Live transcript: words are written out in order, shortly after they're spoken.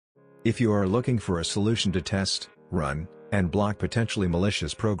If you are looking for a solution to test, run, and block potentially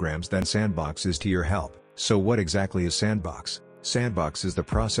malicious programs, then Sandbox is to your help. So what exactly is Sandbox? Sandbox is the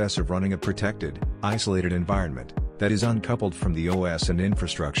process of running a protected, isolated environment that is uncoupled from the OS and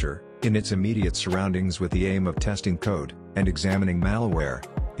infrastructure, in its immediate surroundings, with the aim of testing code and examining malware.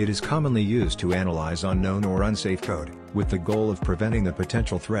 It is commonly used to analyze unknown or unsafe code, with the goal of preventing the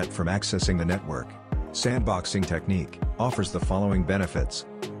potential threat from accessing the network. Sandboxing technique offers the following benefits: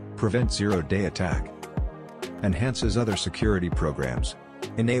 prevent zero-day attack, enhances other security programs,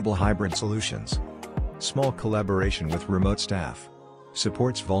 enable hybrid solutions, small collaboration with remote staff,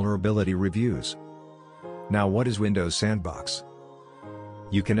 supports vulnerability reviews. Now, what is Windows Sandbox?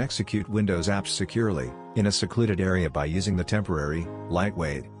 You can execute Windows apps securely, in a secluded area by using the temporary,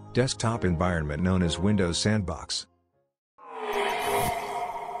 lightweight, desktop environment known as Windows Sandbox.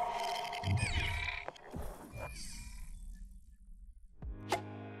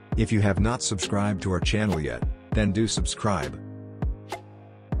 If you have not subscribed to our channel yet, then do subscribe.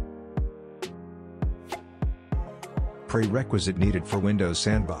 Prerequisite needed for Windows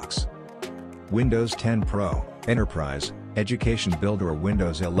Sandbox: Windows 10 Pro, Enterprise, Education Build or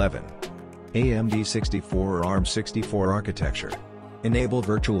Windows 11. AMD 64 or ARM64 architecture. Enable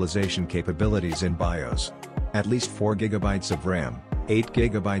virtualization capabilities in BIOS. At least 4 GB of RAM, 8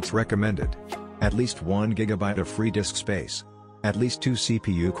 GB recommended. At least 1 GB of free disk space. At least 2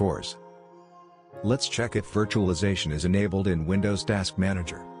 CPU cores. Let's check if virtualization is enabled in Windows Task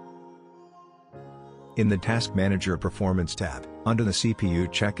Manager. In the Task Manager Performance tab, under the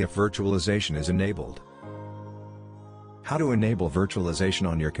CPU, check if virtualization is enabled. How to enable virtualization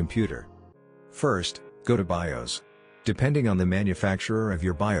on your computer? First, go to BIOS. Depending on the manufacturer of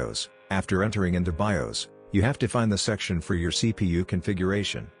your BIOS, after entering into BIOS, you have to find the section for your CPU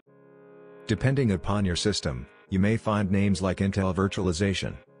configuration. Depending upon your system, you may find names like Intel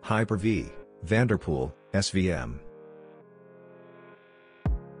Virtualization, Hyper-V, Vanderpool, SVM.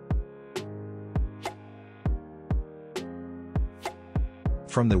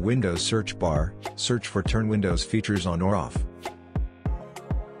 From the Windows search bar, search for Turn Windows Features On or Off.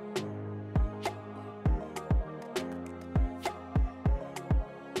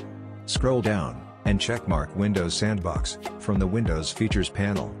 Scroll down, and checkmark Windows Sandbox, from the Windows Features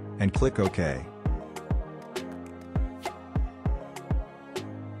panel, and click OK.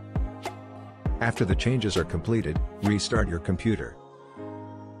 After the changes are completed, restart your computer.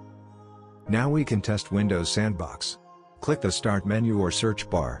 Now we can test Windows Sandbox. Click the Start menu or search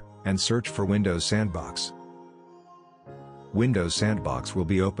bar, and search for Windows Sandbox. Windows Sandbox will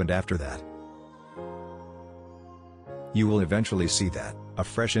be opened after that. You will eventually see that a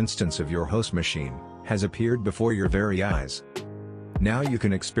fresh instance of your host machine has appeared before your very eyes. Now you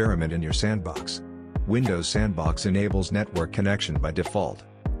can experiment in your sandbox. Windows Sandbox enables network connection by default.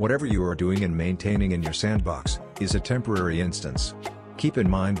 Whatever you are doing and maintaining in your sandbox is a temporary instance. Keep in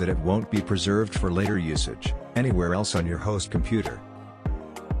mind that it won't be preserved for later usage anywhere else on your host computer.